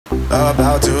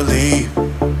about to leave,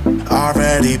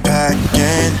 already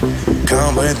packing.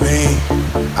 Come with me,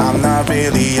 I'm not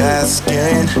really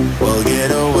asking. We'll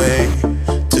get away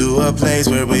to a place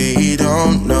where we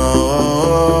don't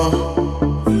know.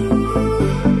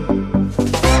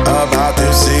 About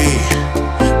to see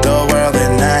the world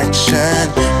in action,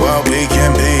 what we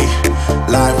can be,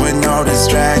 life with no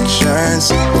distractions.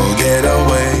 We'll get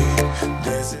away.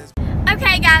 This is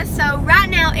okay guys, so right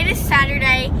now it is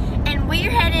Saturday and we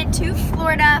are headed to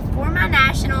Florida for my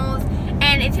nationals,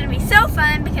 and it's gonna be so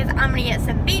fun because I'm gonna get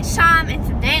some beach time and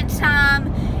some dance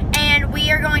time, and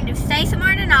we are going to stay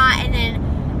somewhere tonight and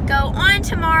then go on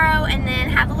tomorrow and then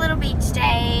have a little beach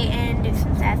day and do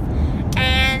some stuff,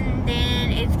 and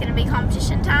then it's gonna be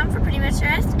competition time for pretty much the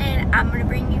rest, and I'm gonna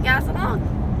bring you guys along.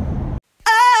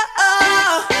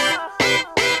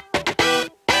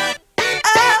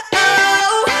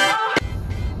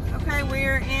 Okay,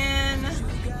 we're in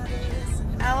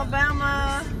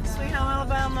Alabama, Sweet Home,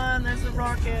 Alabama, and there's a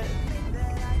rocket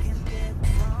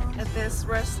at this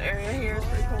rest area here. It's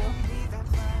pretty cool.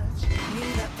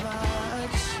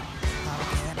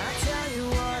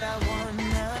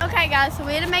 Okay guys, so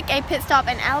we had to make a pit stop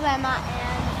in Alabama,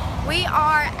 and we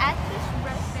are at this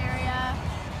rest area,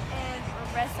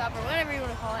 or rest stop, or whatever you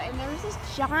want to call it, and there was this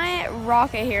giant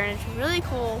rocket here, and it's really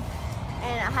cool,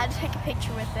 and I had to take a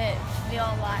picture with it to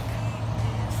feel like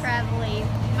travel-y,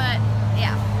 but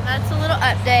yeah, that's a little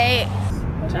update.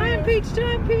 Giant peach,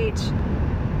 giant peach.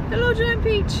 Hello, giant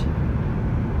peach.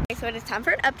 Okay, so it is time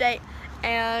for an update,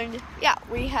 and yeah,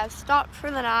 we have stopped for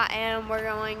the night, and we're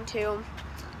going to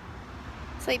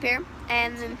sleep here,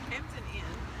 and then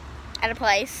at a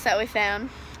place that we found.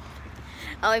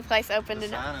 Only place open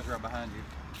tonight. The sign is right behind you.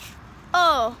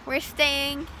 Oh, we're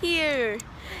staying here.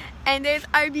 And there's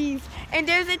Arby's. And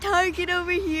there's a Target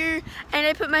over here. And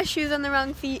I put my shoes on the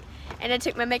wrong feet. And I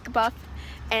took my makeup off.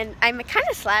 And I'm kind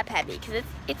of slap happy because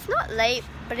it's not late,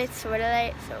 but it's sort of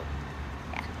late. So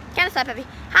yeah, kind of slap happy.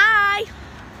 Hi.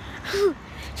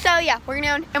 So yeah, we're going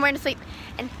and we're gonna sleep.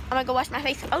 And I'm gonna go wash my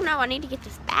face. Oh no, I need to get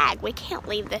this bag. We can't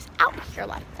leave this out here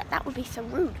like that. That would be so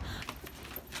rude.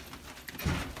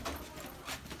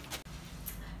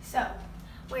 So,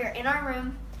 we're in our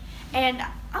room, and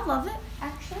I love it,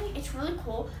 actually. It's really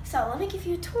cool. So, let me give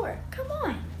you a tour. Come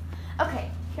on.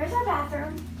 Okay, here's our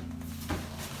bathroom.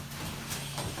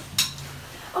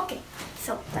 Okay,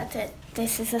 so that's it.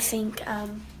 This is a sink.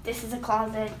 This is a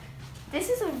closet. This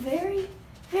is a very,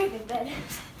 very good bed.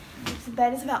 This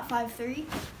bed is about 5'3".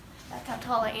 That's how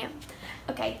tall I am.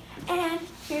 Okay, and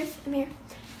here's the mirror.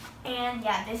 And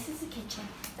yeah, this is the kitchen.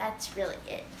 That's really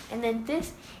it. And then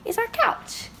this is our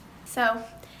couch. So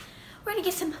we're gonna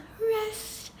get some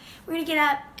rest. We're gonna get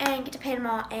up and get to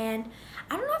Panama. And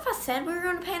I don't know if I said we were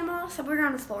going to Panama, so we're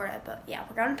going to Florida, but yeah,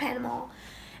 we're going to Panama.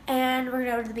 And we're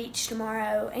gonna go to the beach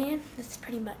tomorrow, and that's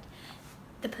pretty much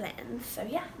the plan. So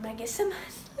yeah, I'm gonna get some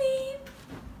sleep.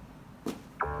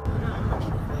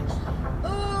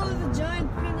 Oh, the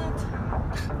giant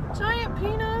peanut. Giant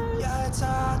peanut. yeah, it's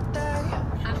our day.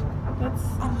 That's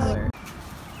blur.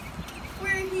 We're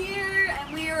here,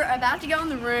 and we are about to go in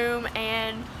the room,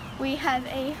 and we have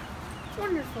a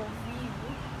wonderful view.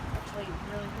 Actually,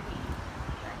 really pretty.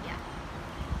 But yeah,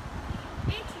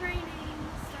 it's raining,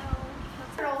 so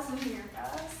let's girls in here,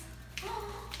 guys.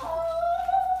 Oh,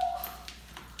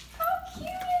 how cute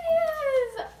it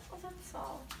is! Oh, that's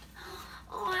soft.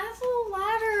 Oh, that's a little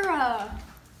ladder.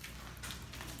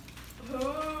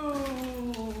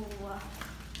 Ooh,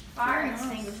 fire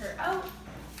extinguisher. Oh.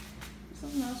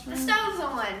 Something else The wrong. stove's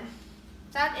on.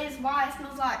 That is why it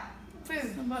smells like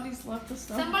food. Somebody's left the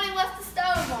stove. Somebody left the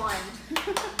stove on.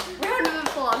 Round of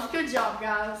applause. Good job,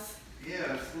 guys.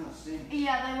 Yeah, it's kind of stinky.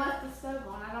 Yeah, they left the stove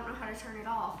on. I don't know how to turn it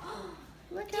off.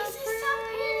 Look This how is so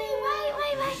pretty.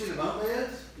 Wait, Did you see the bunk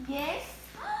beds? Yes.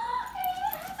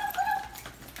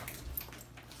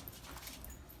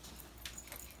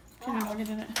 Can you look it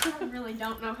in it? I really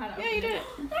don't know how to Yeah, open you did it.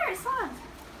 There, it's on.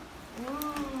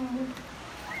 Ooh.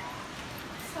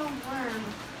 So warm.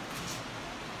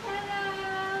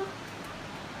 Hello.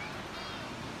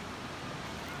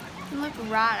 You look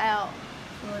right out.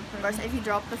 Really Of pretty. course, if you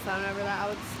drop the phone over that, I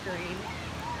would scream.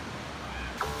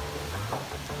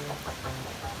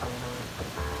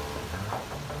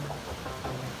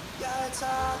 Yeah, it's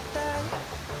our day.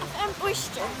 An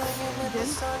oyster. Living in the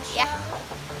sunshine. Yeah.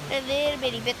 They're little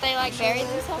bitty, but they like bury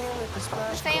themselves.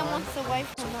 Sam wants away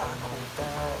from them.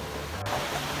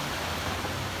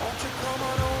 Won't you come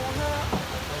on over?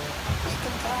 We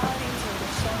can party till the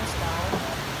sun's down.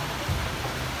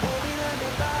 Baby, let me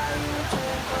buy you a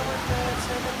drink or a dance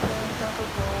in the blink of a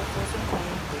bowl for some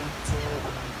queen bee too.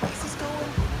 This is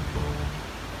going.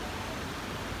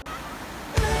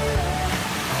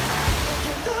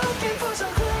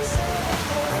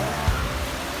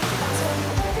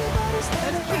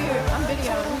 I'm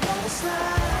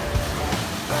videoing.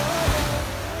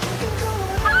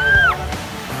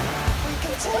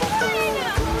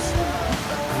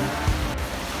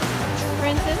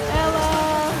 Princess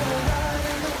Ella.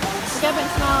 Look up and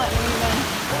smile at me,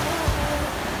 even.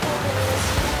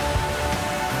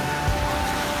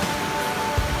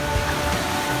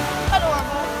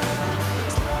 Adorable.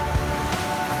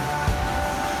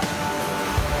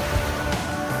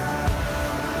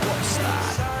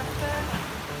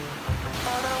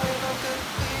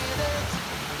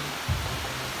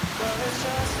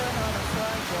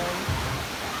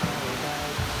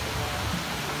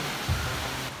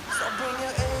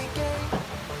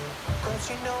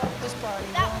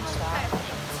 That one was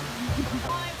perfect.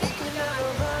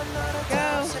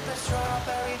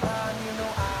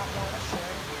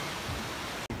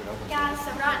 Guys,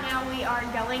 so right now we are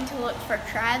going to look for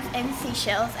crabs and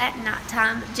seashells at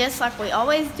nighttime, just like we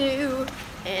always do.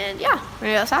 And yeah, we're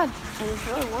gonna go outside. And it's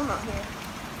really warm out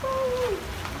here.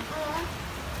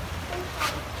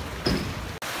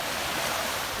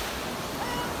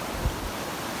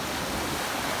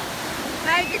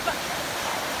 Maggie, you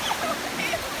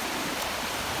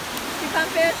found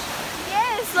fish?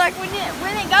 Yes, like when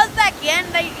it goes back in,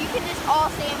 you can just all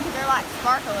see them because they're like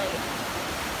sparkly.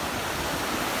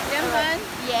 You having fun?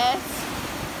 Yes.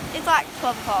 It's like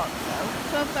 12 o'clock, so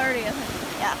 12:30, I think.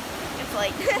 yeah, it's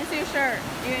late. Let me see your shirt.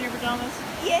 You in your pajamas?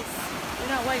 Yes, You're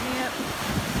not waking me up?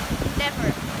 never.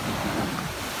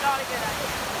 Not a good idea.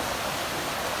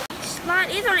 Slide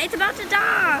is on it. It's about to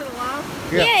die. Is it alive?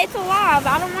 Yeah, it's alive.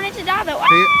 I don't want it to die though. Ah!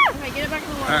 Okay, get it back in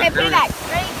the water. Okay, put it back.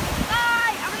 Ready?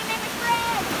 Bye. I'm gonna name it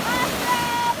Fred. Bye,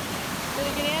 Fred. Did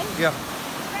it get in? Yeah.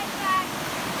 Fred's back.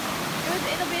 It was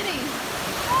ittle bitty.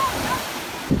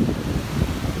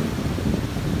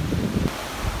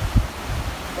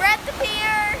 We're at the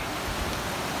pier.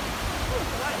 Ooh,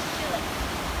 the water's chilly.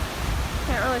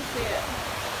 Can't really see it.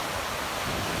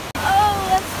 Oh,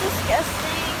 that's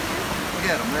disgusting. Look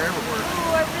at them, they're everywhere.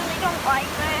 Oh, I really don't like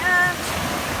that.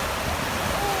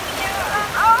 Oh,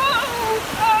 yeah. Oh.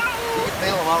 You can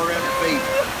feel them all around your feet.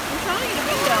 I'm trying to get a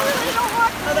I video. really don't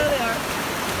like Oh, there they are.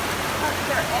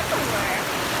 They're everywhere.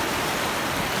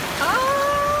 Oh,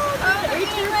 Oh, eat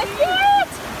they're your my feet.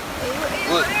 feet.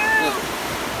 Look, look.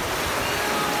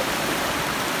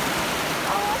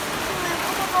 Oh,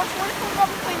 my gosh, what if we go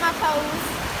between my toes?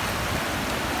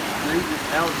 There's this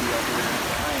algae up there.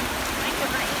 I can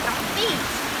eat my feet.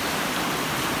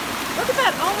 Look at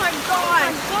that. Oh my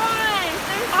gosh. Gosh,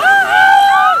 there's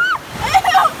Oh!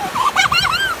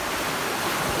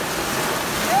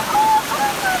 They're all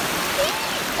on my feet.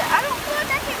 I don't feel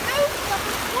like I can move so I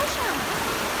can squish them.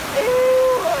 Ew.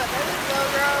 That is so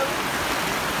gross.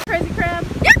 Crazy crab.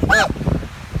 Look,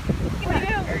 Where'd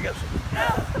he go? there he goes. No,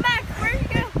 come back. Where'd you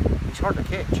go? He's hard to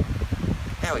catch.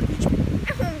 Now he beats me.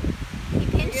 He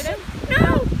pinched get him?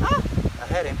 No. I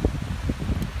had him.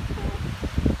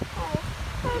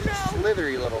 Oh no.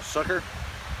 Slithery little sucker.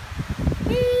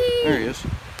 Whee. There he is.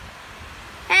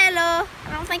 Hello.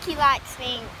 I don't think he likes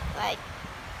being like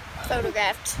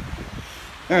photographed.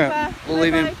 All right, Bye. we'll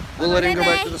leave him. Bye-bye. We'll let him go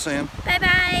back Bye-bye. to the sand. Bye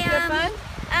bye. Is that fun?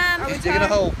 Are we He's digging a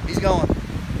tired? hole. He's going.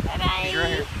 Bye bye. He's right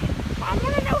here. I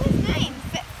want to know his name.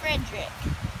 Frederick.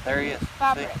 There he is.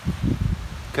 Fabric. See?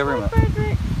 Cover him up.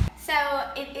 Frederick. So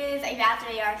it is about to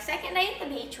be our second day at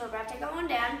the beach. We're about to go on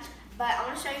down, but I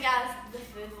want to show you guys the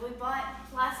food we bought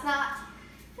last night.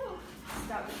 Oh,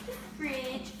 start with the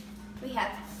fridge. We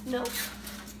have milk,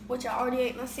 which I already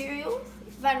ate my cereal,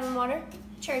 vitamin water,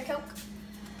 cherry Coke,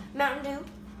 Mountain Dew,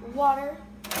 water,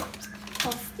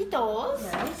 Tostitos.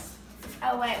 Nice.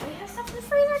 Oh wait, we have stuff in the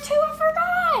freezer too.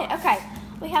 I forgot. Okay,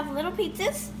 we have little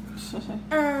pizzas.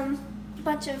 A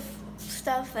bunch of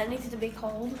stuff that needs to be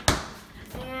cold.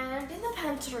 And in the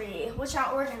pantry, which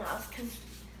I organized because,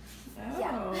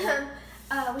 yeah.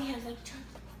 We have like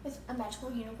with a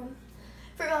magical unicorn,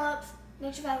 fruit roll-ups,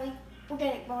 Nature Valley,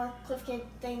 organic bar, Cliff Kid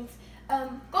things,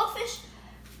 goldfish,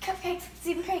 cupcakes,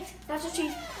 zebra cakes, nacho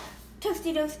cheese,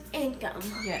 Tostitos, and gum.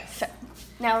 Yes. So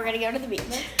now we're gonna go to the beach.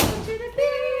 Let's go to the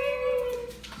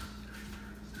beach.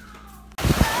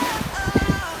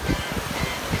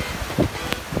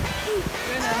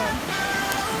 Good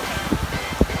one.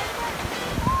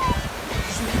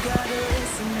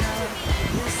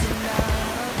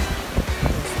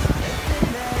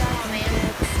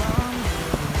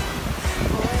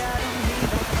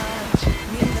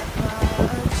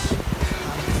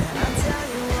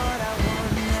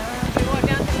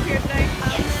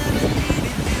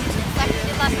 Like we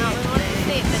did last night, we wanted to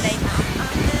see it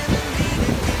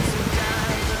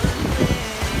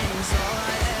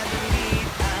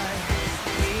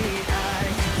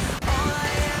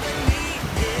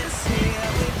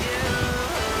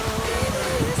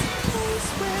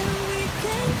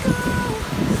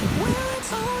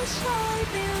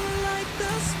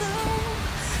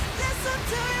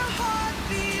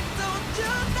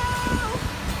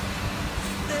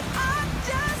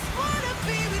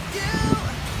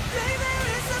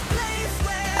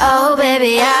Oh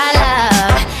baby, I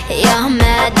love your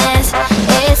madness.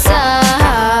 It's so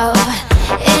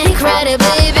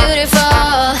incredibly beautiful.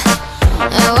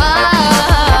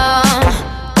 Whoa,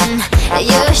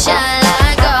 you shine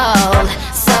like gold,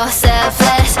 so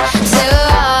selfless to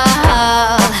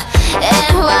all,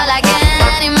 and wild like an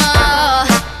animal.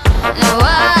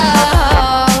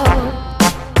 Whoa,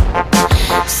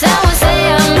 someone say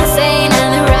I'm insane and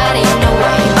they're riding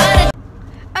away, but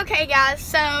Okay guys,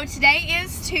 so today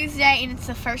is Tuesday and it's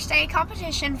the first day of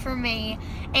competition for me,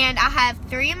 and I have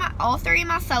all three of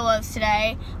my solos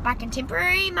today, my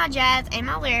contemporary, my jazz, and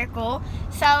my lyrical.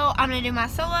 So I'm going to do my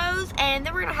solos and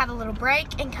then we're going to have a little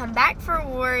break and come back for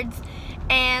awards,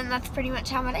 and that's pretty much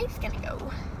how my day's going to go.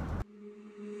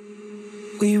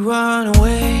 We run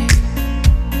away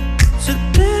to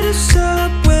get us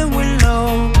up when we're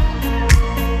low.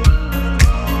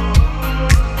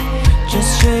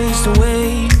 Just chase the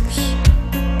waves,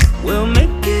 we'll make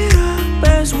it up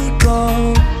as we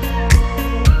go.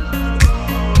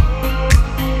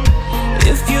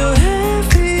 If you're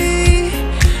heavy,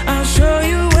 I'll show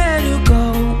you where to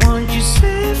go. Won't you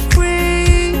set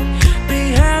free?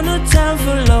 Behind the time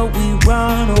for love, we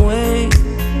run away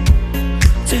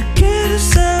to get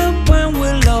us up when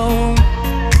we're low.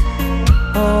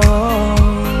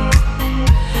 Oh,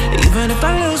 even if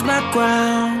I lose my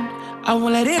ground, I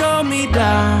won't let it hold me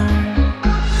down.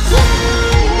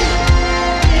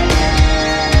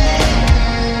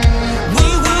 We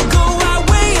will go our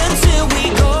way until we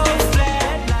go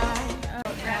flatline.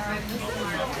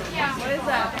 What is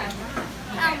that?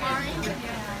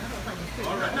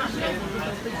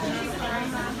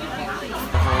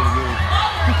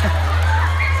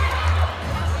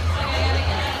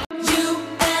 you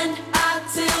and I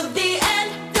till the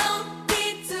end, don't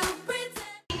need to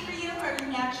pretend. For you, are you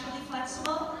naturally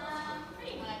flexible?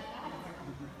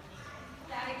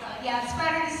 Yeah, it's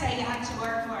better to say you have to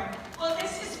work for it. Well,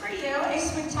 this is for you, a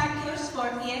spectacular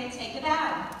scorpion. Take it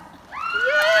out.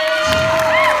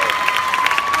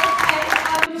 Okay,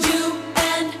 You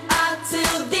and I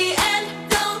till the end,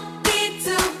 don't need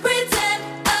to pretend.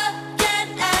 Again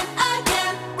and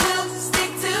again, we'll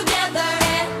stick together.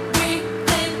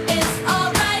 Everything is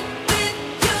alright with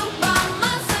you by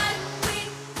my side.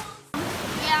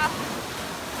 Yeah.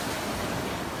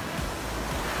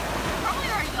 Probably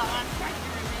already gone.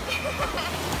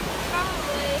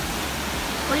 Probably.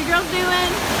 What are you girls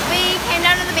doing? We came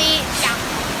down to the beach,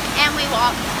 and we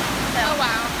walked. So. Oh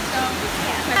wow.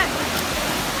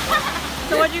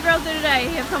 So what did you girls do today?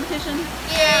 You have competition?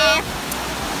 Yeah.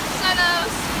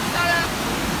 Solos.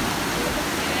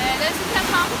 Yeah, this is a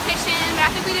competition, but I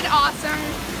think we did awesome.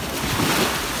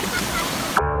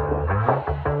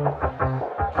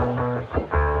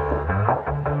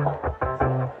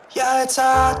 Yeah, it's a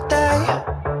hot day.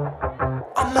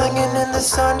 I'm hanging in the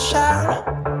sunshine.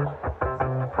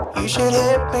 You should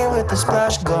hit me with the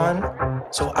splash gun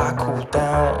so I cool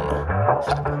down.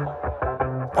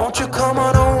 Won't you come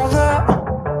on over?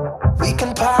 We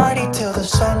can party till the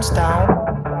sun's down.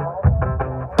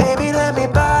 Baby, let me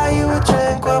buy you a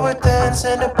drink while we're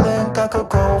dancing a blink. I could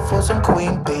go for some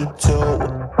Queen Bee too.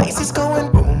 Bass is going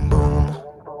boom boom.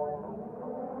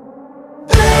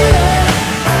 Baby,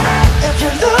 if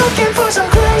you're looking for some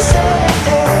crazy,